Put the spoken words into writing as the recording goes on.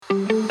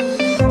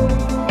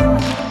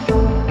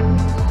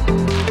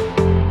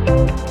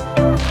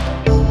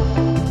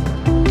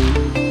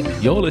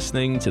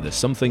listening to the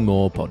Something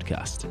More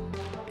podcast.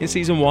 In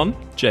Season 1,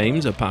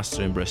 James, a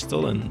pastor in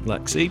Bristol, and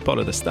Lexi, part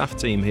of the staff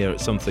team here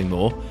at Something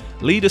More,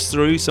 lead us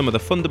through some of the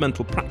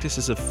fundamental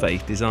practices of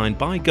faith designed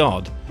by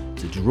God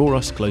to draw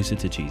us closer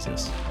to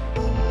Jesus.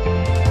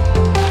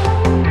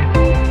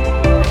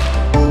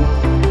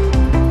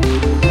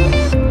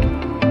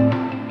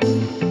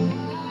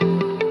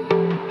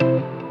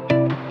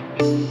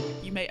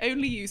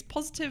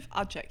 Positive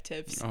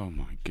adjectives. Oh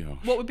my gosh.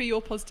 What would be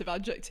your positive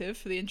adjective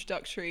for the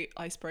introductory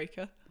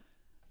icebreaker?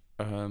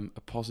 A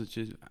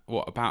positive.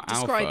 What about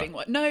describing alpha?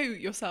 What? No,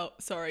 yourself.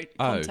 Sorry,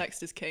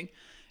 context is king.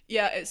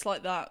 Yeah, it's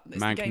like that. It's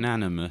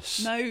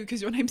magnanimous. No,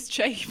 because your name's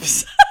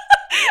James.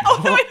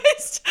 Oh no,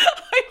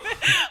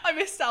 I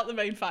missed out the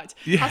main fact.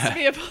 Yeah. Has to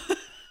be a.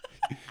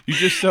 You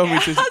just told me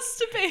to. Has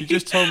to be. You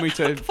just told me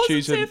to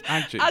choose an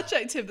adjective.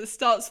 Adjective that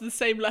starts with the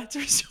same letter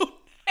as your name.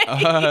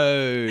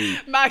 Oh.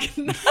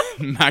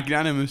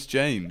 Magnanimous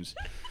James.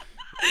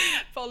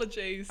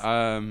 Apologies.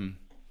 I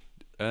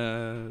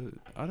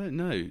don't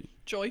know.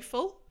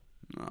 Joyful.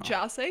 No.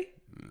 Jazzy.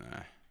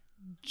 Nah.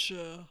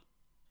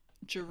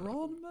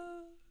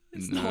 Geronimo.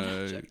 It's No. not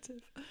an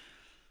adjective.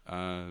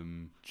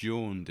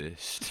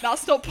 Jaundiced.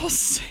 That's not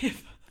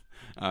positive.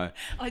 Oh.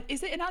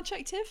 Is it an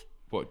adjective?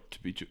 What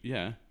to be?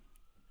 Yeah.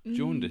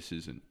 Jaundice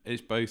isn't.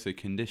 It's both a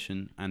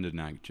condition and an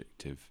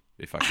adjective.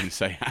 If I can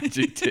say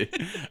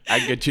adjective.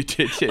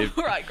 Adjective.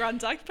 All right,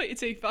 Grandad, put your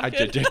teeth back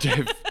in.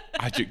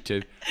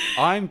 Adjective.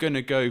 I'm going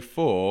to go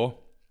for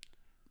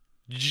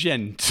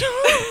gentle.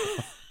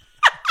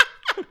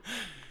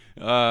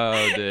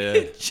 Oh,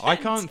 dear. I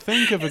can't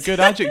think of a good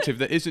adjective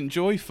that isn't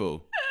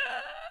joyful.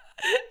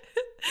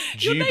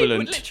 Your Jubilant. name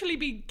would literally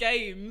be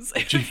Games.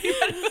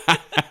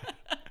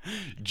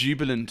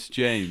 Jubilant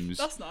James.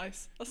 That's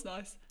nice.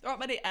 There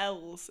aren't many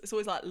L's. It's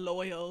always like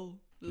loyal,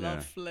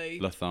 lovely.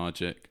 Yeah.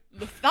 Lethargic.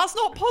 That's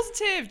not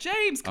positive,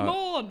 James. Come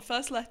on.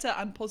 First letter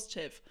and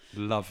positive.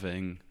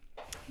 Loving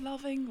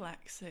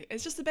Lexi.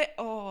 It's just a bit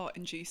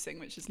inducing,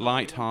 which is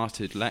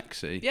light-hearted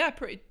Lexi. Yeah,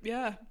 pretty.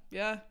 Yeah.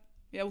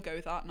 We'll go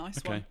with that. Nice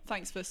Okay. one.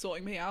 Thanks for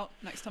sorting me out.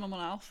 Next time I'm on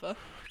Alpha.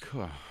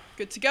 Cool.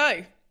 Good to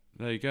go.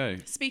 There you go.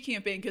 Speaking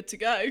of being good to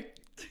go,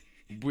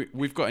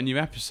 we've got a new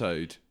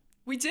episode.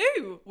 We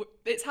do.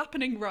 It's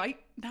happening right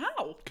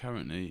now.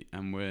 Currently,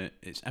 and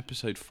it's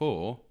episode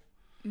 4.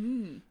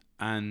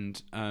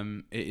 And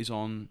it is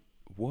on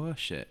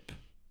worship.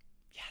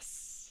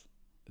 Yes.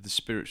 The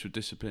spiritual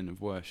discipline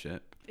of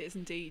worship. It is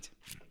indeed.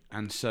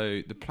 And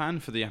so the plan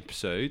for the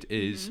episode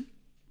is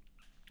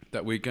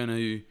that we're going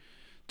to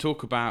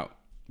talk about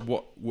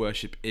what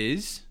worship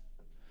is,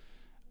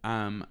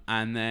 and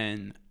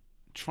then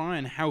try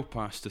and help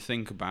us to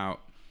think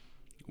about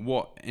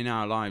what in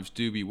our lives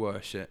do we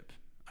worship.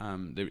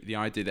 The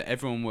idea that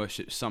everyone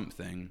worships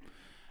something,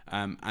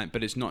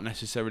 but it's not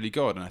necessarily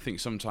God. And I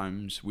think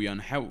sometimes we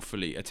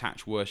unhelpfully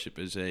attach worship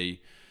as a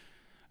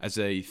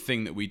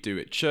thing that we do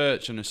at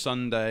church on a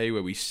Sunday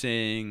where we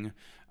sing,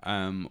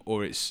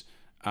 or it's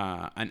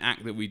an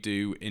act that we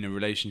do in a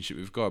relationship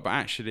with God. But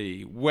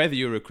actually, whether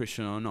you're a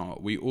Christian or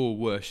not, we all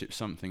worship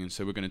something. And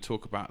so we're going to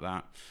talk about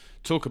that,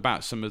 talk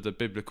about some of the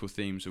biblical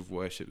themes of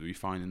worship that we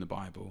find in the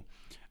Bible.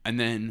 And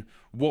then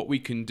what we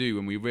can do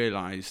when we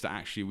realise that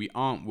actually we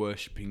aren't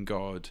worshipping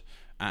God,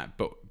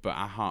 but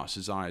our heart's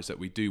desires that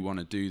we do want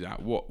to do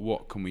that.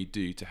 What can we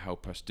do to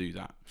help us do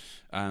that?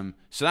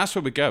 So that's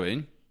where we're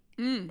going.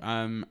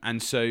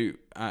 And so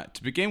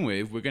to begin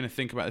with, we're going to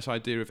think about this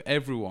idea of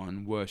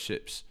everyone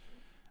worships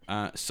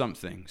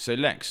something. So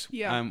Lex,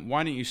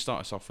 why don't you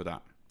start us off with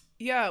that?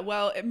 Yeah,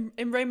 well,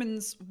 in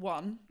Romans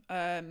 1,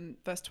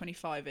 verse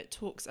 25, it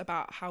talks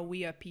about how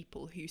we are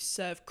people who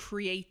serve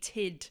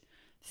created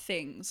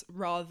things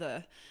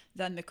rather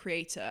than the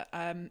creator,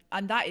 and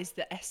that is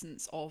the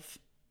essence of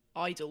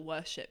idol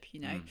worship.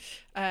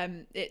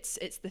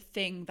 It's the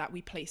thing that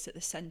we place at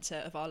the center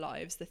of our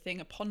lives, the thing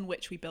upon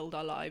which we build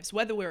our lives,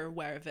 whether we're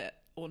aware of it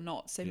or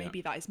not. So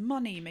maybe that is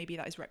money, maybe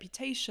that is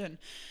reputation,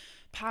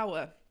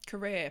 power,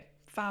 career,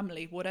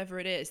 family, whatever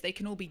it is. They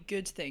can all be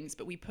good things,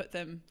 but we put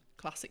them,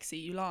 classic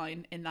CU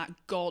line, in that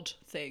God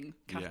thing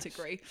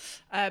category.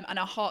 Yes. And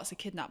our hearts are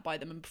kidnapped by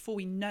them. And before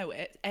we know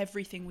it,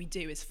 everything we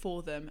do is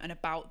for them and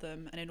about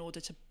them and in order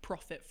to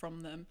profit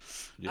from them.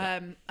 Yeah.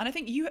 And I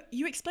think you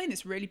explained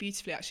this really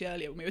beautifully actually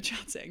earlier when we were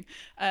chatting,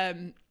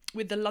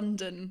 with the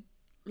London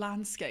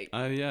landscape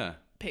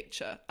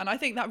picture. And I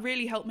think that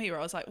really helped me, where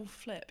I was like, oh,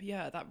 flip.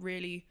 Yeah, that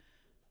really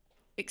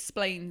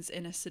explains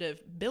in a sort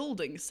of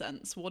building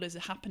sense what is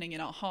happening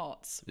in our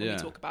hearts when we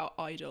talk about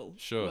idol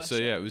worship. So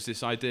it was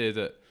this idea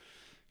that,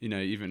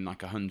 even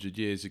like 100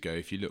 years ago,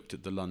 if you looked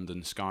at the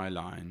London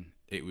skyline,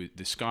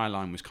 the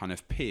skyline was kind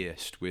of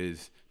pierced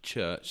with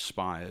church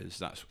spires.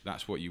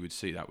 That's what you would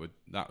see. That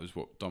was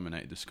what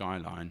dominated the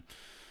skyline.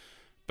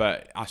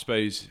 But I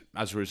suppose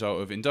as a result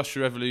of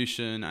industrial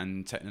revolution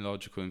and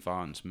technological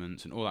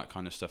advancements and all that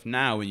kind of stuff,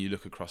 now when you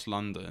look across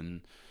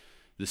London,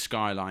 the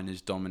skyline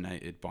is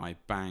dominated by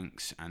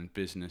banks and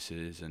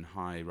businesses and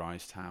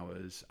high-rise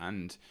towers.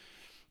 And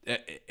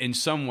in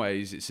some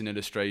ways, it's an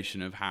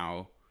illustration of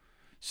how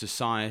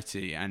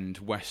society and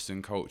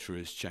Western culture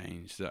has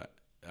changed. That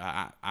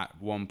at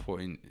one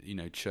point,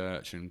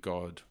 church and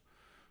God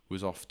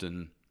was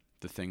often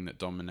the thing that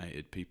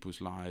dominated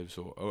people's lives,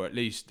 or at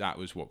least that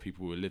was what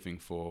people were living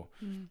for,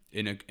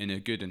 in a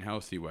good and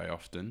healthy way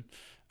often.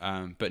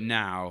 But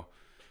now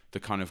the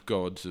kind of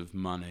gods of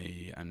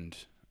money and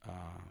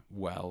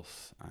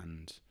wealth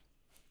and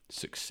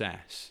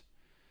success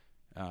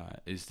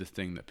is the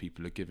thing that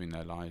people are giving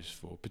their lives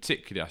for,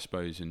 particularly, I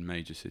suppose, in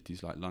major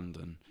cities like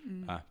London.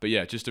 But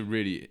yeah, just a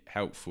really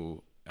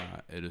helpful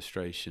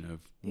illustration of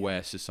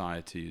where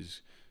society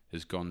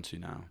has gone to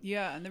now.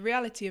 Yeah, and the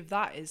reality of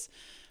that is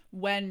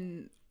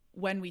when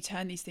we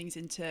turn these things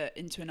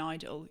into an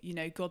idol,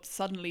 God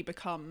suddenly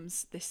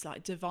becomes this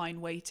like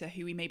divine waiter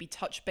who we maybe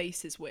touch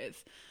bases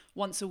with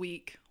once a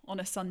week on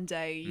a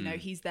Sunday.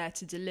 He's there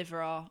to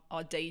deliver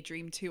our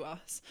daydream to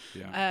us.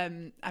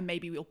 And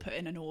maybe we'll put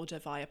in an order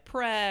via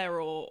prayer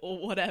or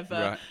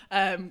whatever.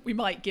 Right. We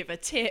might give a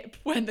tip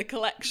when the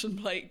collection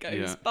plate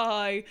goes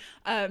by.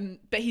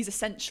 But he's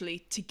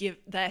essentially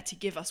there to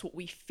give us what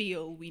we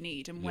feel we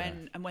need. And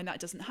when that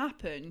doesn't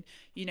happen,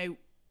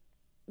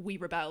 we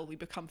rebel, we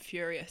become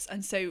furious.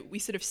 And so we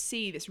sort of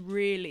see this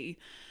really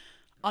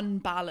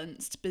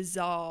unbalanced,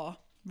 bizarre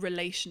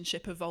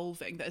relationship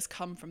evolving that has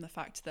come from the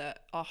fact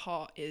that our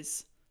heart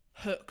is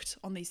hooked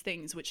on these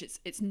things, which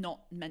it's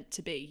not meant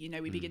to be.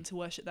 We begin to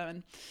worship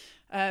them.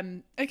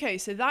 And okay,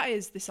 so that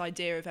is this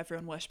idea of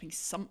everyone worshipping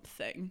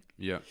something.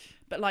 Yeah.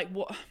 But like,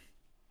 what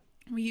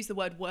we use the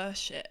word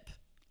worship,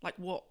 like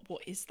what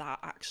is that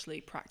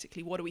actually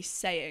practically? What are we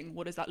saying?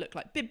 What does that look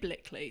like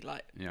biblically?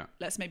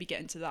 Let's maybe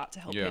get into that to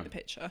help paint the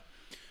picture.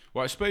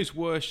 Well, I suppose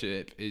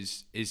worship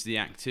is the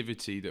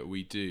activity that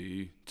we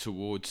do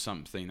towards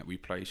something that we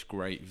place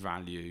great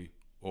value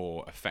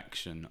or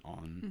affection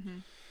on. Mm-hmm.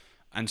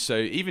 And so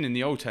even in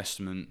the Old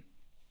Testament,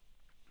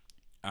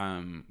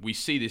 we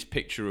see this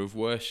picture of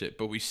worship,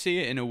 but we see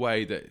it in a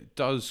way that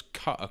does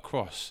cut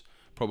across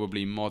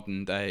probably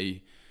modern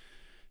day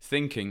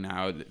thinking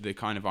now, the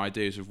kind of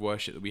ideas of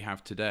worship that we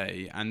have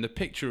today. And the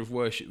picture of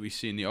worship we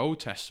see in the Old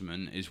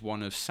Testament is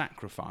one of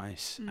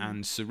sacrifice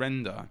and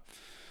surrender.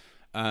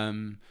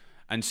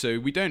 And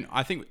so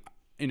I think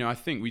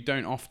we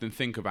don't often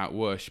think about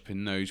worship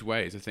in those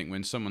ways. I think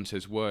when someone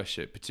says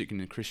worship,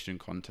 particularly in a Christian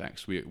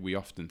context, we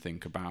often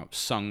think about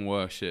sung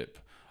worship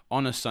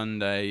on a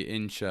Sunday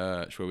in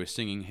church where we're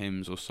singing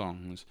hymns or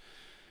songs.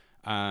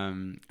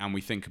 And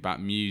we think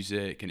about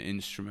music and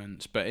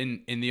instruments. But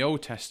in the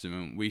Old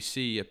Testament, we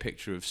see a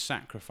picture of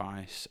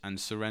sacrifice and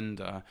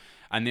surrender,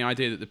 and the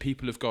idea that the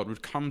people of God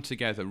would come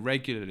together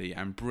regularly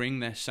and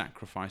bring their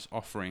sacrifice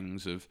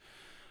offerings of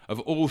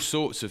all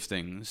sorts of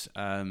things,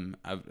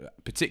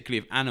 particularly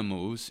of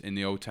animals in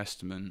the Old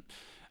Testament,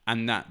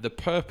 and that the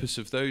purpose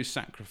of those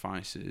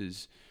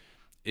sacrifices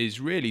is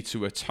really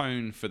to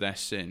atone for their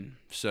sin.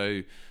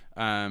 So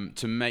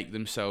to make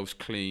themselves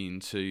clean,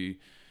 to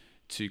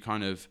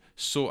kind of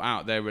sort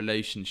out their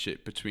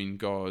relationship between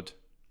God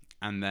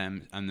and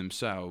them and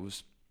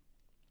themselves.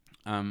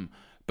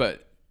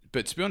 But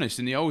to be honest,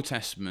 in the Old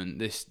Testament,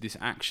 this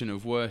action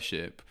of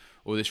worship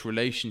or this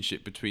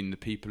relationship between the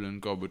people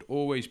and God would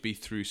always be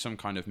through some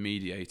kind of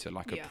mediator,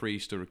 like a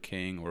priest or a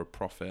king or a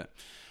prophet.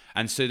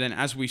 And so then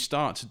as we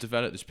start to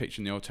develop this picture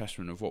in the Old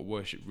Testament of what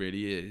worship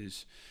really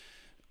is,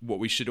 what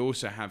we should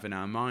also have in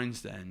our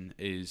minds then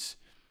is,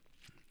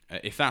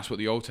 if that's what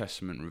the Old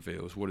Testament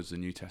reveals, what does the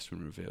New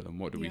Testament reveal, and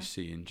what do we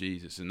see in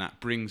Jesus? And that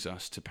brings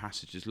us to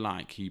passages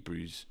like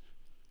Hebrews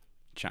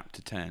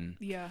chapter 10.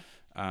 Yeah.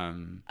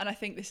 And I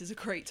think this is a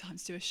great time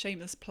to do a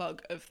shameless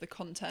plug of the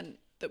content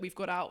that we've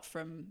got out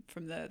from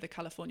the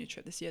California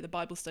trip this year, the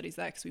Bible studies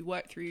there, because we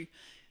worked through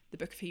the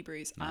book of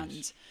Hebrews.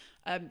 Nice.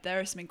 And there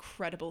are some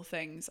incredible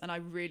things, and I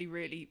really,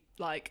 really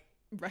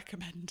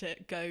recommend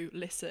it. Go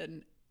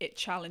listen. It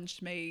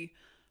challenged me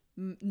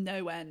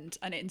no end,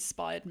 and it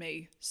inspired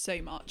me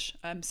so much.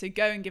 So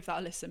go and give that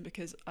a listen,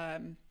 because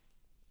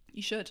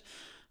you should.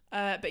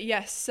 But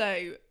yes,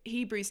 so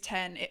Hebrews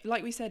 10,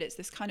 like we said, it's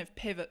this kind of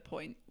pivot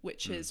point,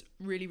 which is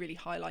really, really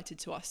highlighted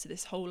to us, to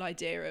this whole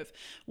idea of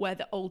where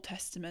the Old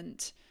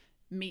Testament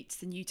meets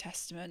the New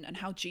Testament and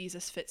how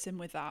Jesus fits in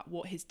with that,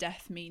 what his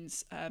death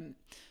means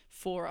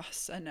for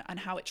us, and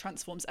how it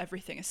transforms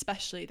everything,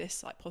 especially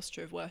this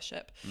posture of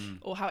worship,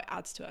 or how it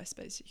adds to it, I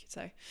suppose you could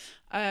say.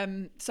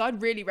 So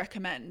I'd really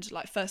recommend,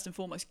 first and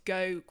foremost,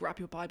 go grab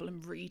your Bible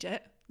and read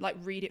it.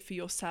 Read it for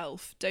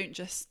yourself. Don't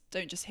just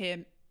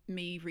hear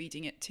me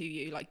reading it to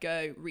you.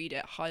 Go read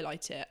it,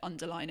 highlight it,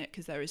 underline it,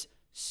 because there is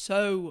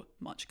so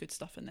much good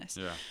stuff in this.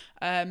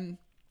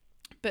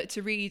 But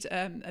to read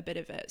a bit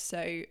of it,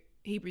 so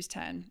Hebrews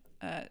 10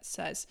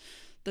 says,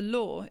 "The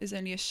law is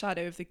only a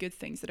shadow of the good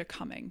things that are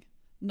coming,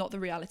 not the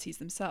realities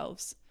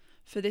themselves.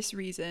 For this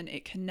reason,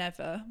 it can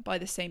never, by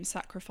the same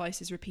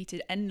sacrifices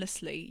repeated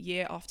endlessly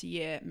year after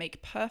year,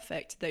 make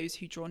perfect those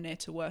who draw near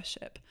to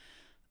worship.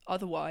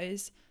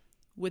 Otherwise,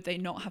 would they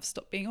not have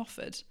stopped being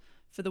offered?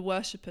 For the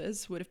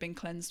worshippers would have been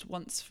cleansed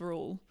once for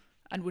all,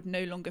 and would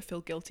no longer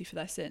feel guilty for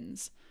their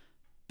sins.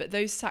 But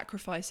those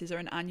sacrifices are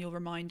an annual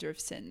reminder of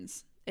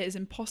sins, It is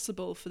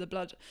impossible for the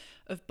blood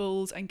of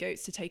bulls and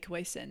goats to take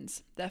away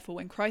sins. Therefore,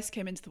 when Christ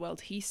came into the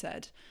world, he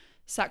said,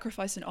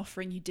 'Sacrifice and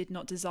offering you did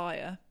not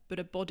desire, but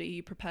a body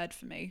you prepared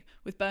for me.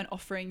 With burnt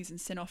offerings and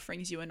sin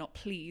offerings you are not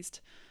pleased.'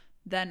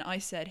 Then I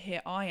said,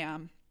 'Here I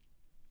am.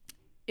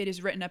 It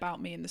is written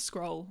about me in the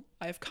scroll.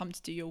 I have come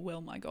to do your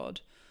will, my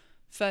God.'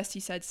 First he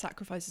said,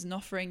 'Sacrifices and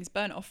offerings,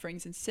 burnt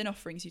offerings and sin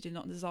offerings you did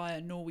not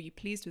desire, nor were you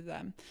pleased with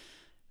them,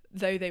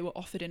 though they were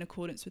offered in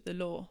accordance with the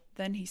law.'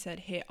 Then he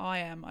said, 'Here I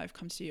am, I have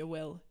come to do your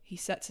will.' He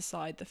sets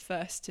aside the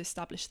first to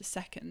establish the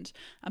second,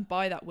 and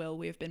by that will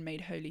we have been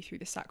made holy through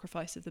the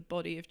sacrifice of the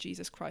body of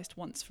Jesus Christ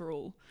once for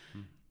all.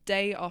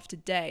 Day after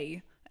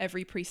day,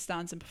 every priest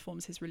stands and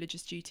performs his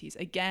religious duties.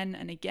 Again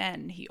and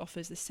again, he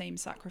offers the same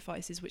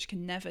sacrifices which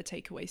can never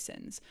take away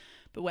sins.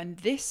 But when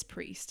this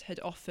priest had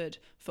offered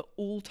for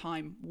all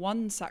time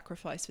one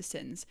sacrifice for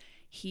sins,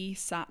 he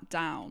sat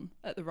down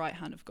at the right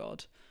hand of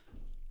God."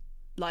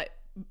 Like,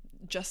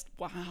 just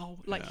wow.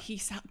 Like, he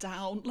sat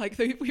down. Like,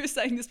 we were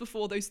saying this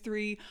before, those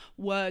 3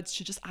 words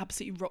should just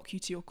absolutely rock you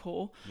to your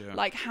core. Yeah.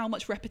 Like, how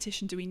much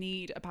repetition do we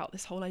need about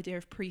this whole idea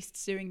of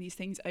priests doing these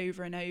things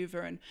over and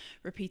over and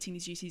repeating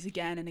these duties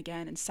again and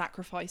again and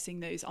sacrificing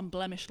those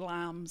unblemished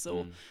lambs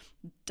or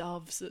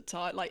doves at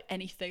time, like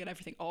anything and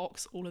everything,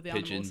 ox, all of the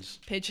animals,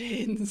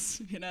 pigeons,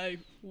 you know,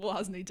 what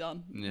hasn't he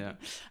done? Yeah.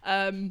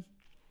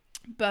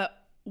 But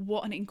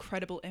what an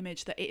incredible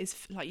image that it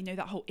is, like, you know,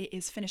 that whole "it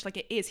is finished," like,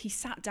 it is, he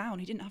sat down,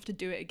 he didn't have to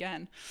do it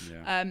again.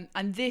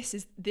 And this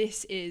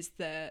is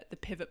the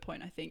pivot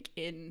point, I think,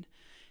 in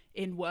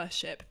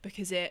worship,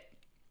 because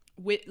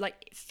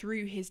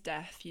through his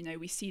death, you know,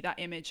 we see that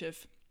image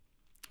of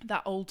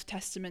that Old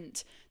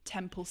Testament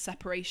temple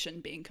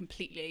separation being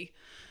completely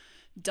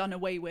done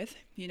away with.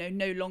 You know,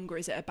 no longer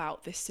is it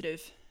about this sort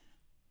of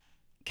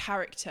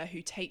character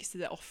who takes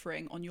the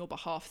offering on your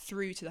behalf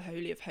through to the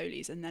Holy of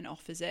Holies and then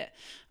offers it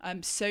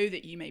so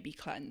that you may be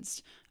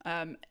cleansed.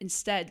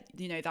 Instead,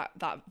 you know,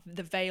 that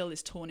the veil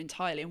is torn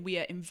entirely, and we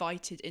are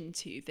invited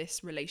into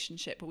this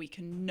relationship where we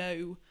can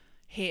know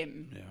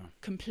him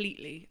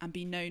completely and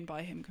be known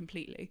by him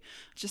completely.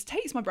 It just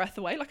takes my breath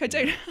away. Like, I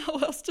don't know how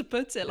else to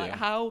put it. Like,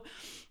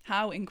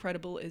 how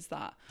incredible is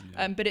that?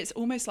 But it's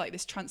almost like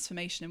this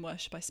transformation in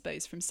worship, I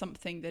suppose, from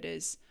something that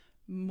is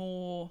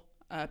more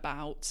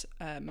about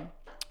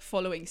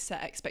following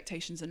set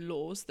expectations and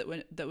laws that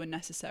were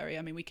necessary.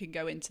 I mean, we can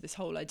go into this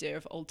whole idea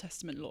of Old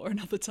Testament law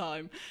another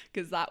time,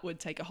 because that would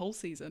take a whole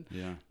season.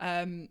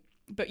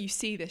 But you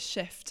see this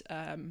shift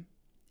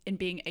in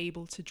being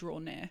able to draw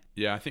near.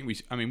 I think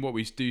what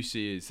we do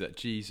see is that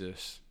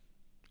Jesus,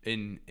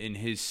 in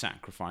his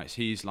sacrifice,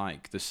 he's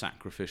like the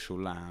sacrificial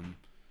lamb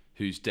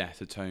whose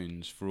death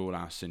atones for all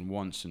our sin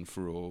once and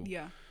for all.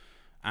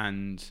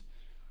 And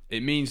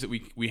it means that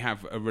we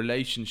have a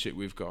relationship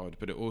with God,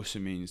 but it also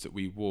means that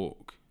we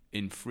walk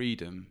in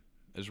freedom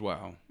as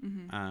well.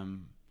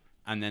 And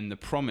then the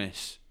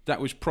promise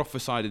that was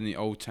prophesied in the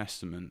Old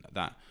Testament,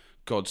 that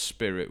God's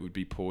Spirit would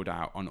be poured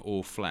out on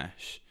all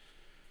flesh,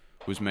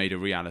 was made a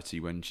reality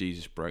when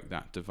Jesus broke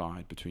that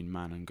divide between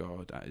man and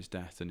God at his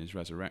death and his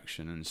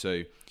resurrection. And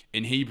so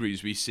in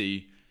Hebrews, we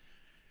see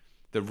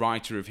the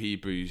writer of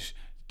Hebrews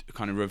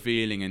kind of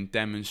revealing and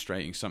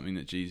demonstrating something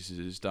that Jesus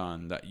has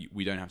done, that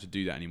we don't have to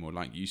do that anymore,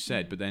 like you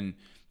said. But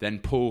then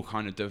Paul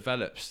kind of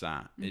develops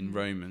that in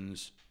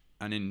Romans,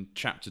 and in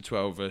chapter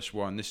 12 verse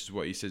 1, this is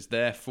what he says: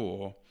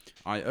 "Therefore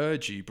I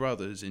urge you,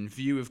 brothers, in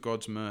view of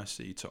God's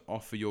mercy, to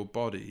offer your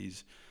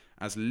bodies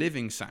as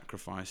living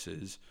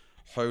sacrifices,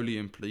 holy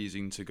and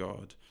pleasing to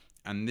God,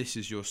 and this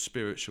is your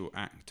spiritual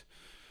act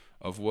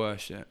of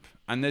worship."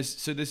 And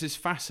there's this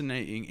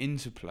fascinating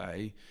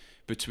interplay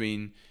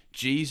between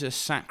Jesus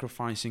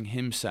sacrificing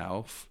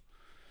himself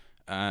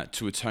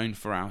to atone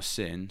for our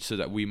sin so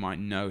that we might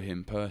know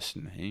him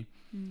personally.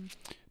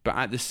 But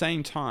at the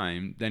same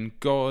time, then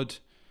God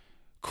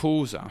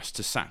calls us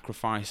to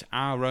sacrifice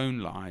our own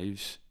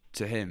lives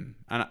to him.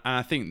 And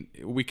I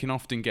think we can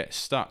often get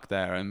stuck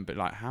there and be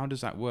like, how does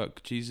that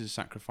work? Jesus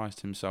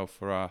sacrificed himself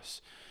for us,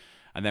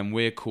 and then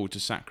we're called to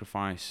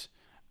sacrifice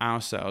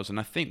ourselves. And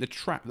I think the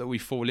trap that we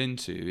fall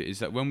into is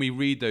that when we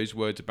read those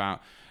words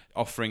about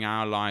offering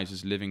our lives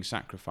as living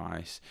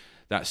sacrifice,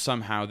 that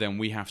somehow then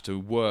we have to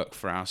work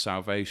for our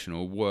salvation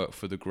or work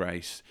for the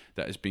grace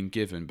that has been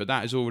given. But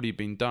that has already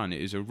been done.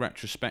 It is a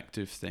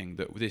retrospective thing,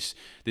 that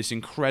this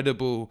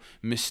incredible,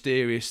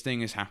 mysterious thing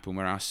has happened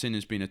where our sin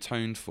has been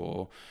atoned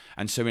for.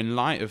 And so in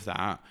light of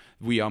that,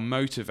 we are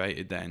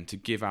motivated then to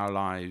give our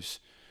lives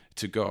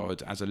to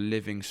God as a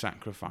living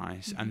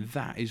sacrifice. And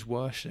that is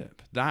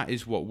worship. That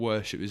is what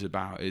worship is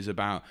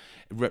about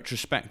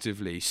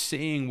retrospectively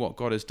seeing what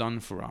God has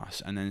done for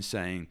us and then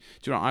saying,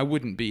 do you know, I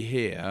wouldn't be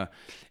here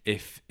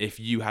if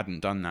you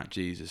hadn't done that,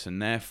 Jesus.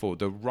 And therefore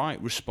the right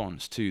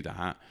response to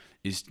that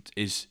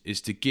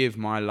is to give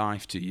my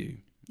life to you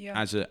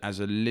as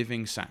a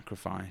living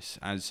sacrifice,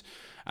 as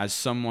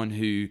someone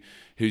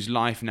whose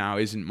life now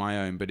isn't my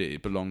own, but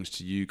it belongs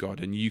to you, God,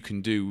 and you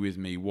can do with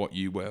me what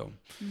you will.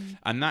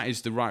 And that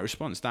is the right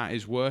response. That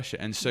is worship.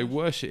 And so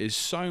worship is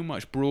so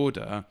much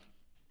broader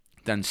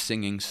than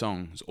singing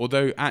songs.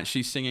 Although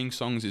actually singing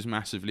songs is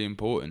massively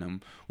important,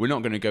 and we're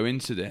not going to go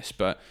into this,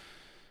 but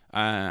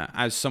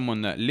as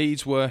someone that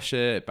leads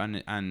worship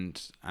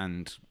and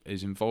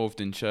is involved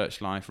in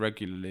church life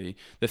regularly,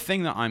 the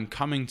thing that I'm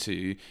coming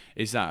to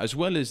is that as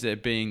well as there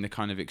being the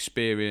kind of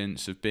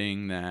experience of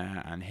being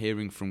there and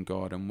hearing from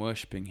God and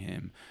worshipping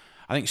Him,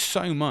 I think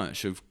so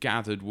much of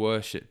gathered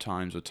worship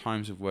times or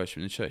times of worship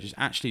in the church is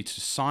actually to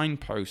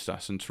signpost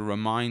us and to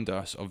remind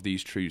us of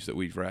these truths that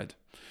we've read.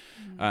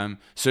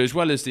 So as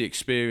well as the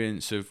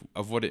experience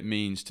of what it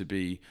means to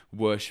be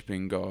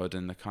worshipping God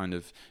and the kind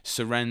of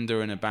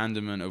surrender and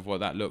abandonment of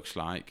what that looks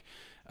like,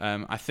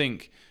 I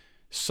think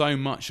so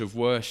much of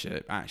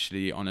worship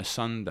actually on a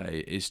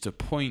Sunday is to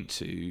point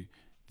to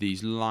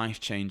these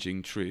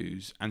life-changing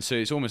truths. And so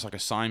it's almost like a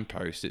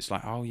signpost. It's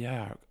like, oh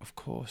yeah, of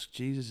course,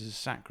 Jesus has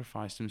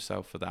sacrificed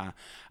himself for that.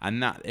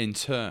 And that in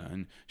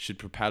turn should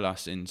propel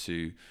us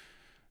into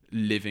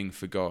living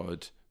for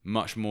God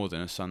much more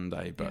than a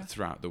Sunday, but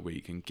throughout the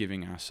week, and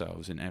giving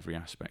ourselves in every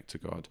aspect to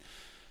God.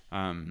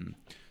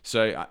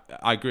 So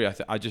I agree.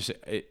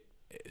 It's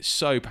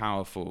so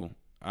powerful,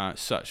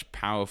 such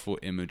powerful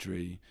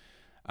imagery.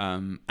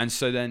 And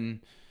so then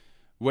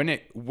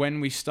when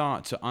we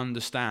start to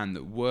understand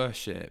that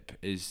worship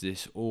is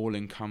this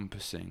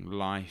all-encompassing,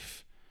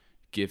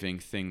 life-giving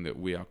thing that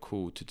we are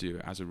called to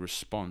do as a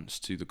response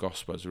to the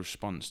gospel, as a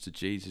response to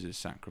Jesus'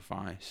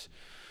 sacrifice,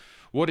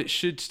 what it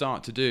should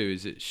start to do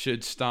is it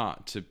should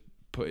start to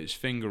put its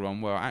finger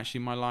on, well, actually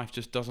my life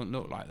just doesn't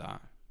look like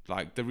that.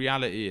 Like, the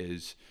reality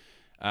is,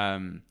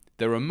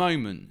 there are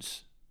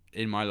moments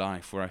in my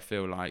life where I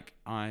feel like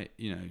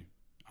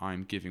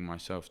I'm giving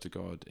myself to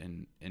God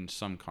in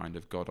some kind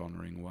of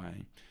God-honouring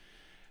way.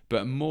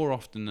 But more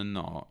often than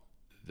not,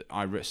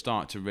 I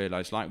start to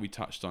realise, like we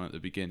touched on at the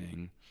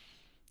beginning,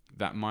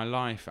 that my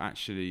life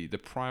actually, the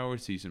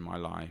priorities in my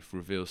life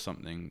reveal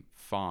something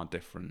far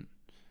different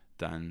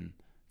than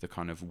the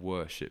kind of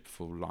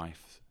worshipful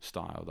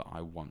lifestyle that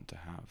I want to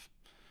have.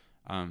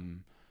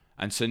 And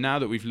so now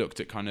that we've looked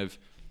at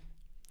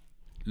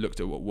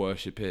what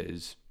worship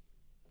is,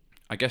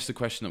 I guess the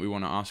question that we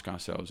want to ask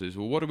ourselves is,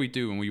 well, what do we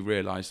do when we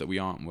realise that we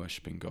aren't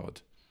worshipping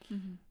God?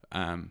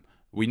 Mm-hmm.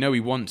 We know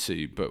we want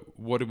to, but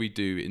what do we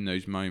do in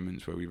those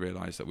moments where we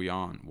realise that we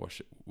aren't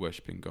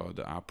worshipping God,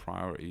 that our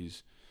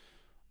priorities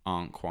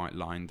aren't quite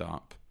lined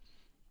up?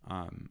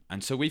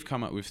 And so we've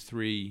come up with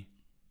 3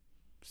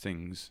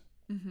 things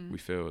we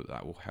feel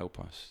that will help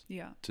us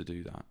to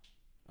do that.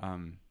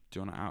 Do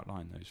you want to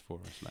outline those for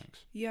us,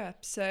 Lex? Yeah,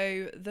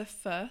 so the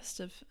first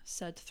of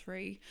said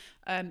 3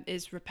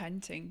 is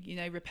repenting,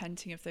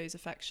 repenting of those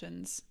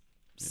affections,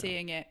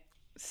 seeing it,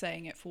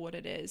 saying it for what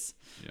it is.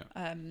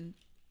 Yeah.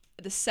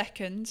 The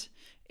second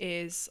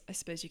is, I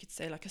suppose you could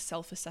say, like a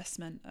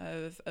self-assessment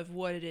of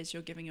what it is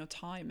you're giving your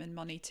time and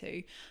money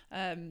to.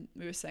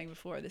 We were saying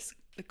before,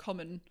 the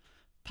common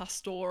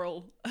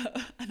pastoral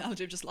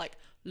analogy of just like,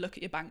 look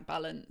at your bank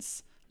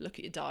balance, look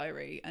at your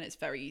diary, and it's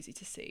very easy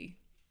to see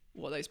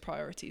what those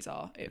priorities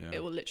are.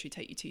 It will literally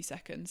take you 2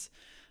 seconds.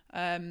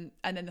 And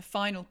then the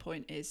final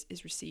point is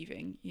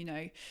receiving.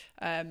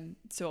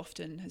 So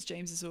often, as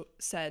James has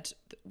said,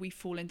 we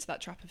fall into that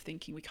trap of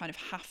thinking we kind of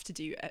have to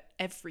do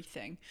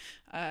everything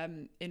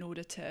in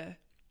order to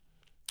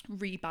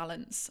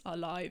rebalance our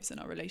lives and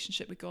our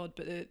relationship with God.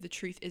 But the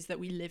truth is that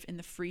we live in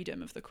the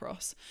freedom of the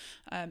cross.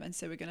 And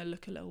so we're going to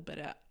look a little bit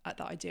at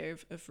that idea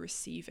of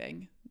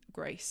receiving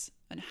grace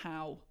and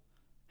how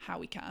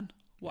we can,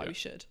 why we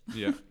should.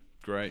 Yeah,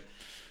 great.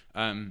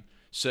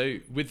 So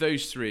with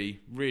those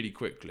 3, really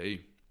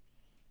quickly,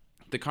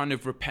 the kind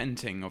of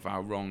repenting of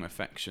our wrong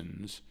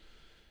affections,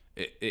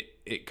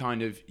 it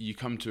kind of, you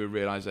come to a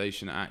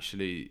realization that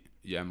actually,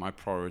 my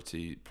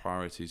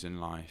priorities in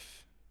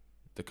life,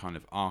 the kind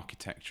of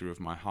architecture of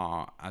my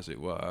heart, as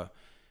it were,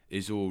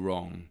 is all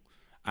wrong.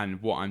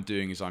 And what I'm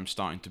doing is I'm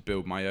starting to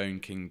build my own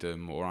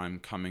kingdom, or I'm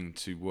coming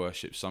to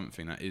worship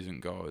something that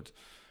isn't God.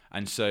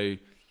 And so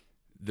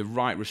the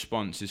right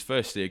response is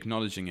firstly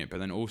acknowledging it, but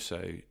then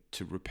also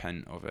to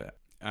repent of it.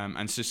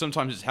 And so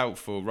sometimes it's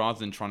helpful, rather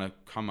than trying to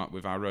come up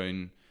with our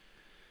own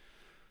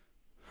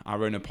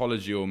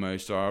apology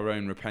almost, or our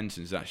own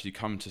repentance, actually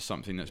come to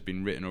something that's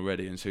been written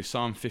already. And so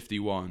Psalm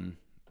 51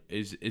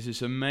 is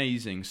this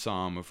amazing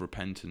psalm of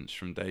repentance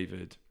from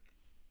David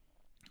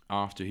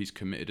after he's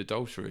committed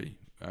adultery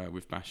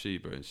with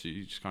Bathsheba. So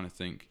you just kind of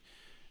think,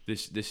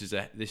 this is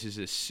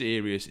a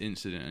serious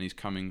incident, and he's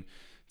coming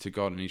to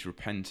God and he's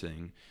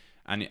repenting.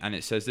 And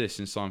it says this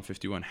in Psalm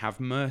 51, "Have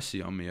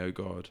mercy on me, O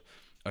God,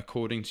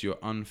 according to your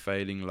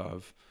unfailing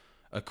love,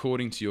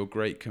 according to your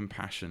great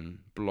compassion,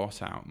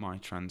 blot out my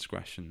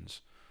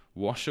transgressions.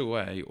 Wash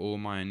away all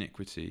my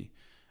iniquity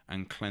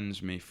and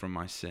cleanse me from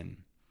my sin."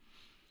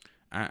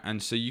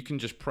 And so you can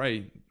just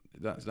pray,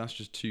 that's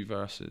just 2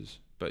 verses,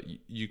 but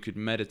you could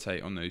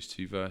meditate on those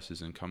 2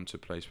 verses and come to a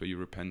place where you're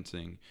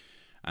repenting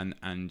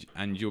and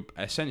you're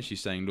essentially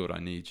saying, Lord, I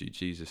need you.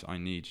 Jesus, I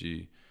need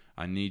you.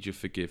 I need your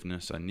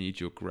forgiveness. I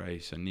need your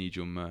grace. I need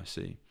your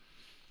mercy.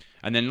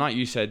 And then, like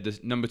you said, the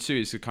number 2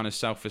 is the kind of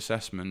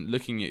self-assessment,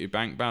 looking at your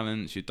bank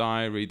balance, your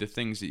diary, the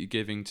things that you're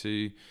giving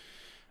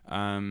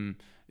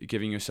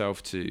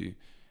yourself to.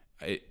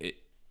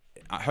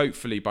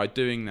 Hopefully, by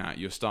doing that,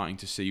 you're starting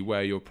to see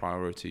where your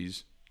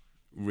priorities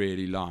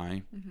really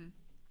lie,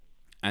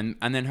 and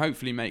then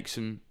hopefully make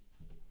some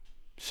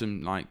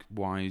like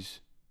wise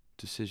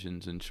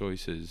decisions and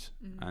choices,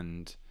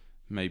 and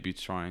maybe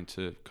trying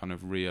to kind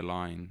of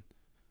realign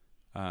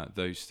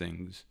those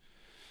things.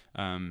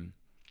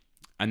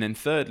 And then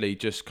thirdly,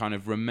 just kind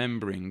of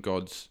remembering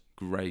God's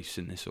grace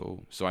in this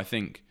all. So I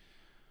think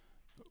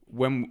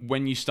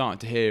when you start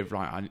to hear,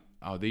 right,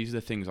 these are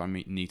the things I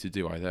need to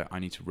do. I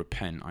need to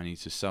repent. I need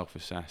to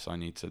self-assess. I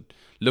need to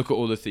look at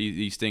all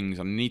these things.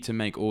 I need to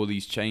make all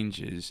these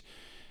changes.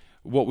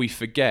 What we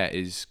forget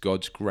is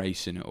God's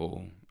grace in it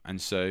all. And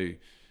so,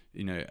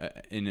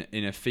 in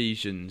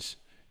Ephesians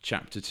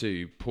chapter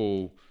 2,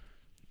 Paul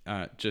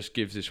just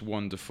gives this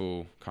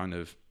wonderful kind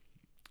of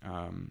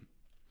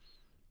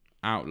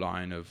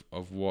outline of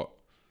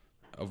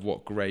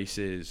what grace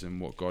is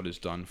and what God has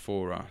done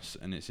for us.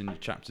 And it's in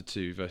chapter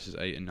 2 verses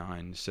 8 and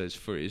 9. It says,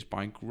 "For it is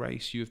by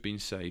grace you have been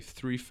saved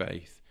through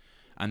faith,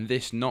 and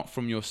this not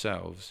from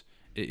yourselves,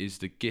 it is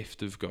the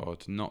gift of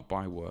God, not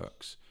by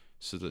works,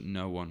 so that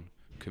no one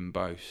can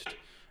boast."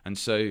 And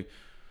so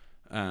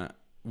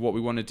what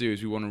we want to do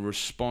is we want to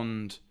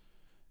respond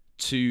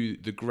to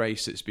the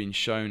grace that's been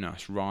shown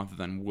us rather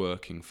than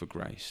working for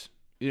grace.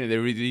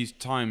 There are these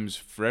times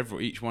for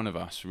each one of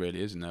us,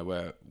 really, isn't there,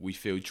 where we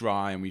feel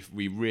dry and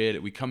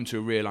we come to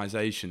a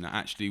realization that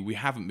actually we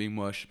haven't been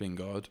worshipping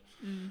God,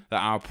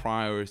 that our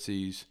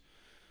priorities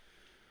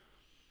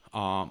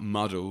are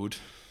muddled,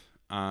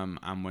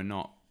 and we're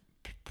not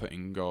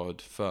putting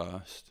God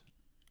first.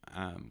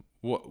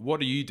 What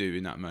do you do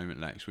in that moment,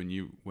 Lex, when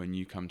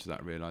you come to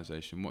that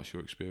realization? What's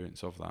your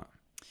experience of that?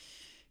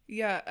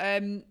 Yeah.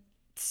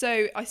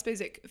 So I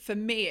suppose for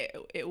me,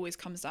 it always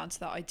comes down to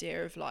that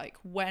idea of like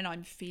when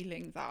I'm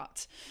feeling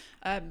that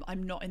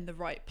I'm not in the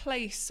right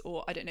place,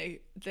 or I don't know,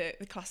 the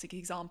classic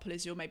example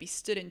is you're maybe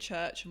stood in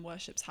church and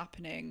worship's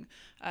happening,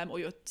 or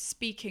you're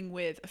speaking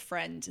with a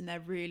friend and they're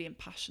really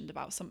impassioned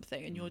about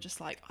something and you're just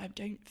like, I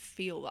don't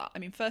feel that. I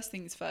mean, first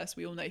things first,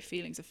 we all know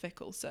feelings are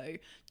fickle, so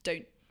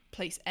don't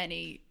place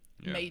any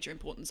major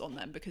importance on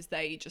them because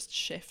they just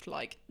shift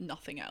like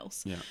nothing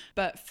else.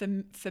 But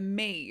for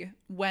me,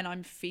 when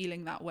I'm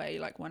feeling that way,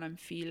 like when I'm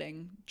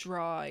feeling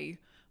dry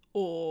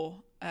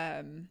or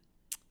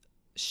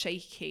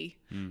shaky,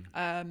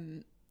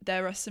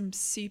 there are some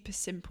super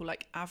simple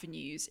like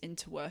avenues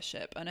into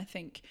worship. And I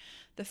think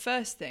the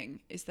first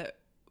thing is that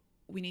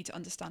we need to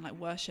understand like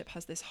worship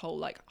has this whole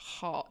like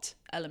heart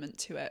element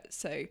to it.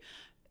 So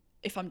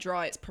if I'm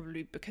dry, it's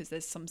probably because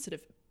there's some sort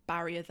of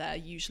barrier there,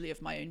 usually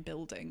of my own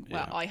building,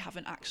 where I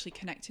haven't actually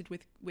connected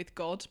with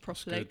God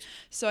properly.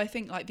 So I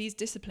think like these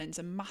disciplines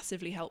are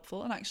massively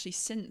helpful. And actually,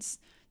 since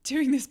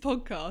doing this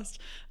podcast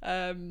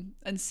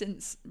and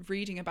since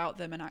reading about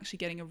them and actually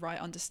getting a right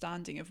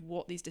understanding of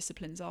what these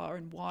disciplines are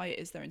and why it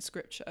is they're in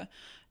scripture,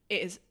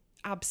 it has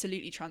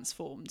absolutely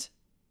transformed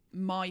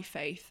my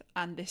faith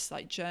and this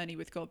like journey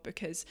with God,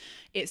 because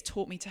it's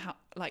taught me to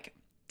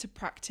to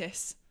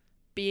practice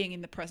being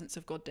in the presence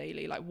of God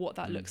daily, like what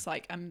that looks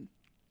like, and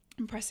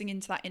pressing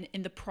into that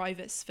in the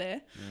private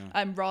sphere,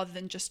 rather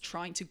than just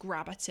trying to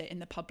grab at it in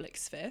the public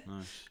sphere.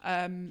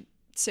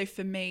 So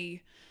for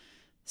me,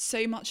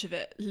 so much of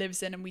it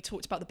lives in, and we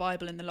talked about the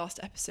Bible in the last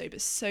episode,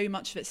 but so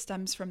much of it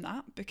stems from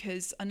that,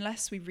 because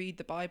unless we read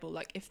the Bible,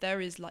 like if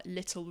there is like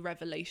little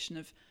revelation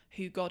of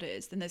who God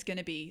is, then there's going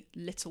to be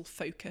little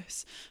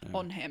focus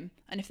on him.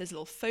 And if there's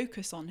little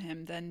focus on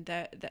him, then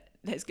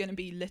there's going to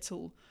be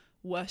little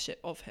worship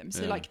of him.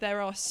 So like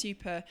there are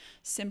super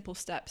simple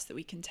steps that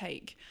we can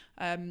take,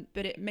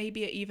 but it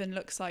even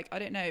looks like, I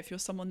don't know, if you're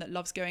someone that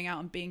loves going out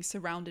and being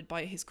surrounded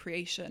by his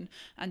creation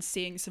and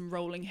seeing some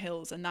rolling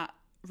hills, and that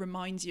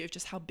reminds you of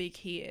just how big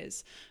he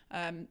is,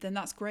 then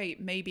that's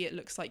great. Maybe it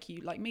looks like you,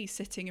 like me,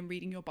 sitting and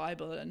reading your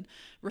Bible and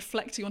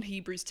reflecting on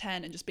Hebrews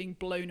 10 and just being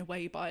blown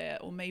away by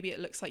it. Or maybe it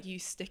looks like you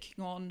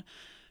sticking on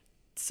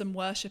some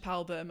worship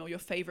album or your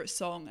favorite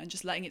song and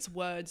just letting its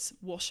words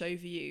wash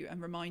over you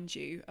and remind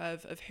you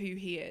of who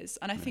he is.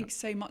 And I think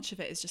so much of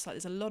it is just like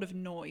there's a lot of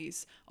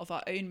noise of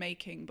our own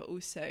making, but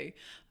also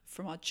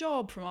from our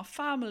job, from our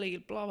family,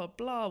 blah blah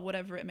blah,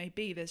 whatever it may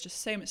be. There's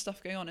just so much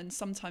stuff going on, and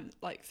sometimes,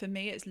 like for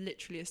me, it's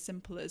literally as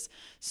simple as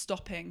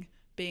stopping,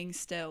 being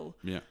still,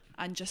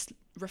 and just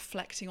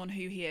reflecting on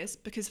who he is,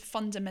 because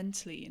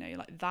fundamentally,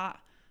 like that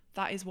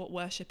is what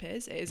worship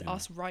is. It is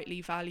us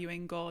rightly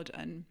valuing God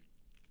and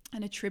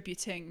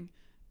attributing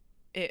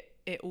it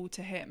all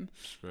to him.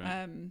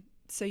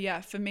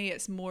 So for me,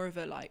 it's more of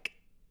a like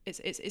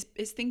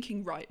it's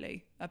thinking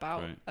rightly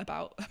about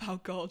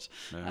God,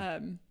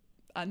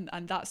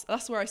 and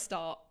that's where I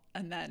start,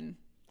 and then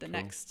the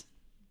next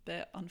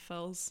bit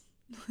unfurls.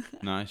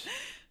 Nice.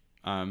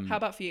 How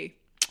about for you?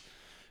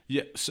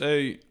 Yeah,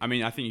 so I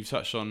mean, I think you've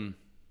touched on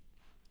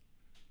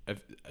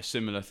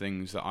similar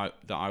things that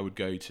I would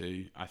go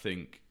to. I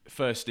think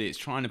firstly, it's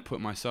trying to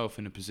put myself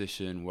in a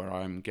position where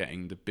I'm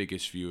getting the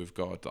biggest view of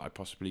God that I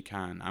possibly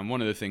can. And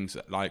one of the things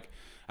that, like,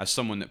 as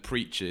someone that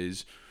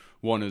preaches,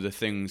 one of the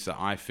things that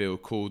I feel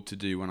called to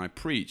do when I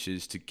preach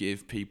is to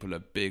give people a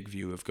big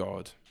view of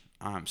God,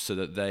 so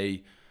that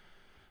they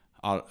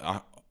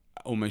are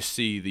almost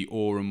see the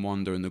awe and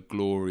wonder and the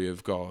glory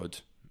of God.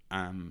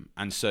 And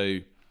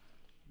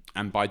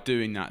by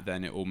doing that,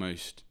 then it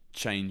almost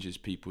changes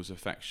people's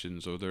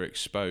affections, or they're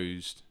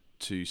exposed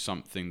to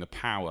something, the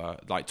power,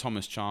 like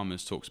Thomas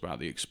Chalmers talks about,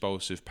 the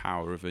expulsive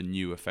power of a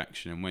new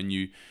affection. And when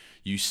you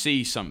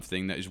see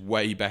something that is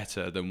way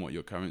better than what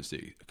you're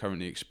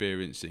currently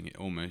experiencing, it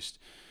almost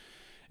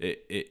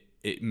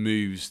it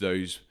moves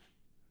those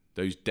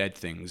dead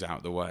things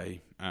out the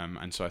way.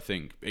 And so I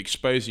think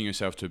exposing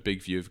yourself to a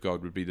big view of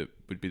God would be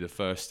the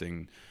first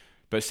thing.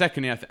 But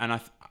secondly,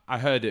 I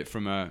heard it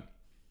from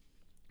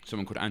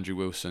someone called Andrew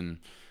Wilson,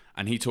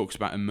 and he talks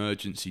about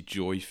emergency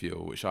joy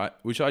fuel, which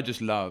I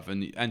just love.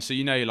 And so,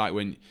 like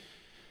when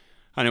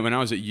I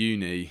was at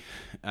uni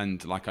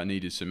and like I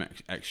needed some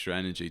extra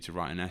energy to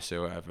write an essay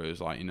or whatever, it was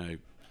like,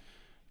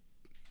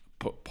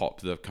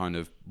 pop the kind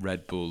of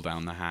Red Bull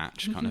down the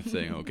hatch kind of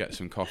thing, or get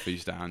some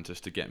coffees down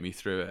just to get me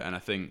through it. And I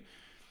think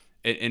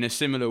in a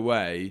similar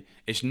way,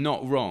 it's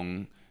not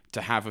wrong to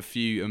have a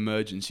few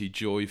emergency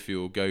joy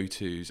fuel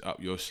go-tos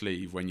up your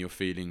sleeve when you're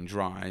feeling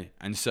dry.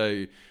 And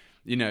so,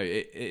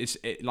 it's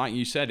like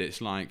you said,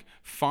 it's like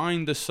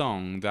find the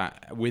song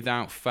that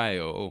without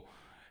fail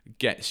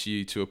gets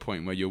you to a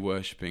point where you're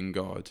worshipping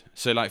God.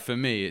 So like for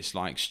me, it's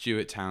like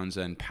Stuart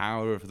Townsend,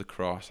 Power of the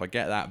Cross. I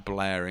get that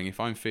blaring. If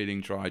I'm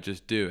feeling dry, I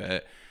just do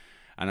it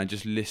and I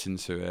just listen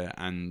to it,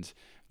 and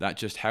that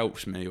just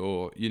helps me.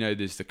 Or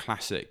there's the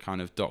classic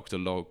kind of Dr.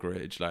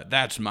 Logridge, like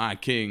That's My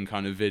King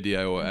kind of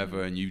video or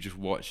whatever, and you just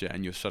watch it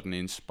and you're suddenly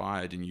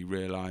inspired and you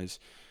realize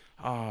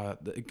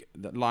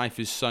that life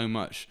is so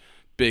much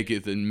bigger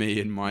than me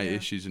and my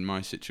issues and my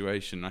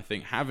situation. I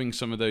think having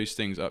some of those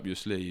things up your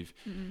sleeve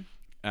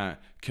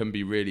can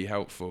be really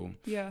helpful.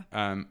 Yeah.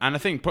 And I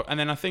think,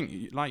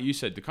 like you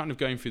said, the kind of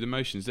going through the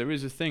motions, there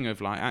is a thing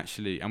of like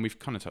actually, and we've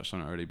kind of touched on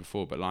it earlier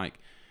before, but like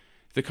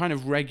the kind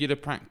of regular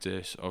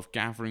practice of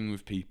gathering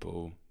with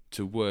people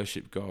to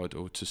worship God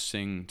or to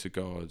sing to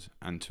God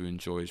and to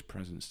enjoy His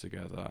presence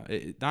together,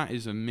 that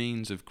is a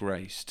means of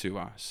grace to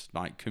us.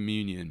 Like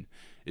communion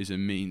is a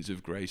means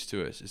of grace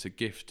to us. It's a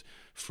gift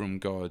from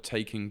God.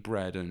 Taking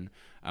bread and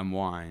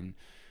wine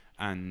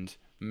and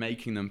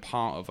making them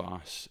part of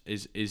us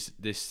is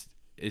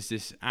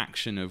this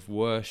action of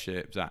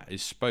worship that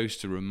is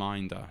supposed to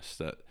remind us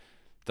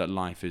that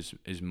life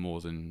is more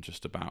than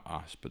just about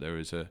us, but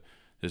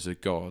there's a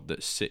God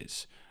that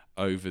sits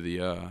over the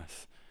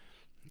earth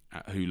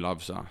who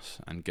loves us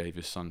and gave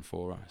His Son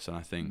for us. And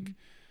I think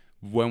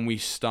when we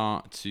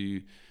start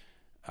to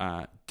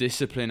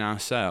discipline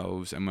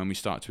ourselves, and when we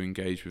start to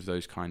engage with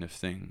those kind of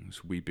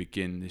things, we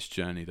begin this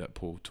journey that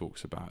Paul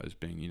talks about as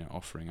being,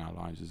 offering our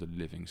lives as a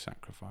living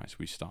sacrifice.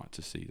 We start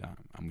to see that,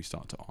 and we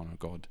start to honor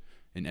God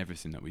in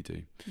everything that we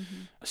do.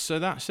 So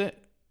that's it,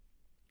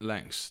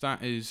 Lex.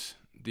 That is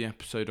the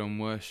episode on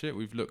worship.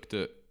 We've looked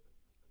at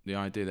the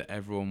idea that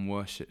everyone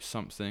worships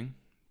something,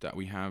 that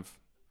we have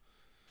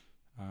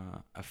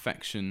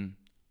affection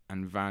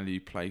and value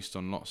placed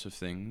on lots of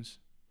things.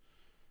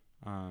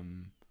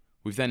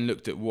 We've then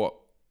looked at what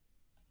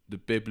the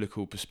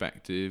biblical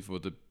perspective or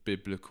the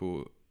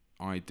biblical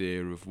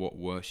idea of what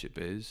worship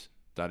is,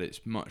 that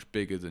it's much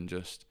bigger than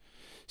just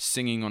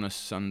singing on a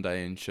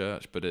Sunday in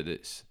church, but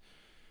it's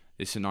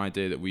an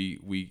idea that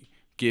we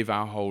give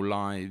our whole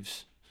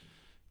lives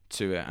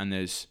to it, and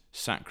there's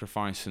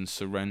sacrifice and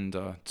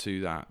surrender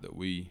to that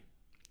we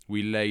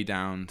lay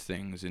down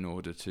things in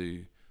order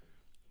to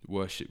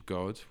worship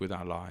God with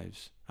our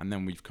lives. And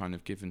then we've kind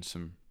of given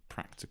some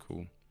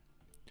practical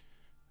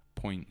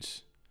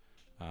points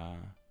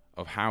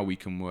of how we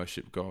can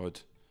worship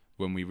God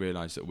when we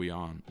realize that we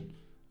aren't.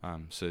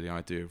 So the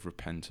idea of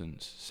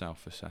repentance,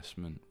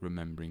 self-assessment,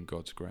 remembering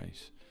God's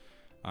grace.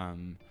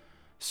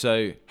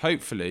 So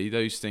hopefully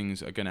those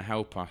things are going to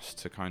help us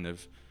to kind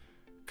of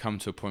come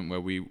to a point where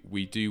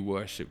we do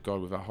worship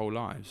God with our whole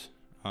lives,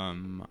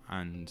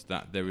 and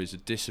that there is a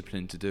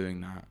discipline to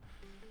doing that.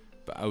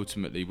 But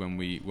ultimately, when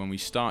we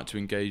start to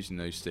engage in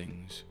those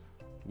things,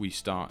 we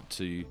start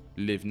to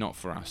live not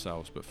for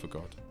ourselves but for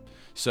God.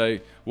 So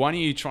why don't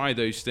you try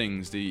those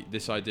things,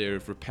 this idea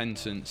of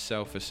repentance,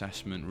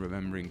 self-assessment,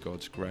 remembering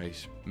God's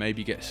grace,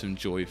 maybe get some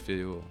joy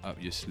fuel up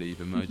your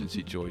sleeve,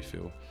 emergency joy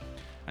fuel,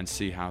 and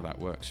see how that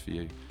works for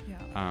you.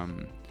 Yeah.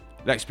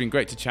 Lex, been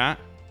great to chat.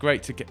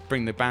 Great to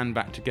bring the band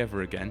back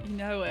together again. You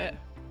know it.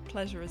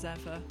 Pleasure as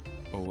ever.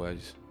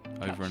 Always.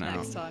 Catch Over and you out.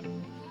 next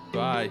time.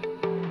 Bye.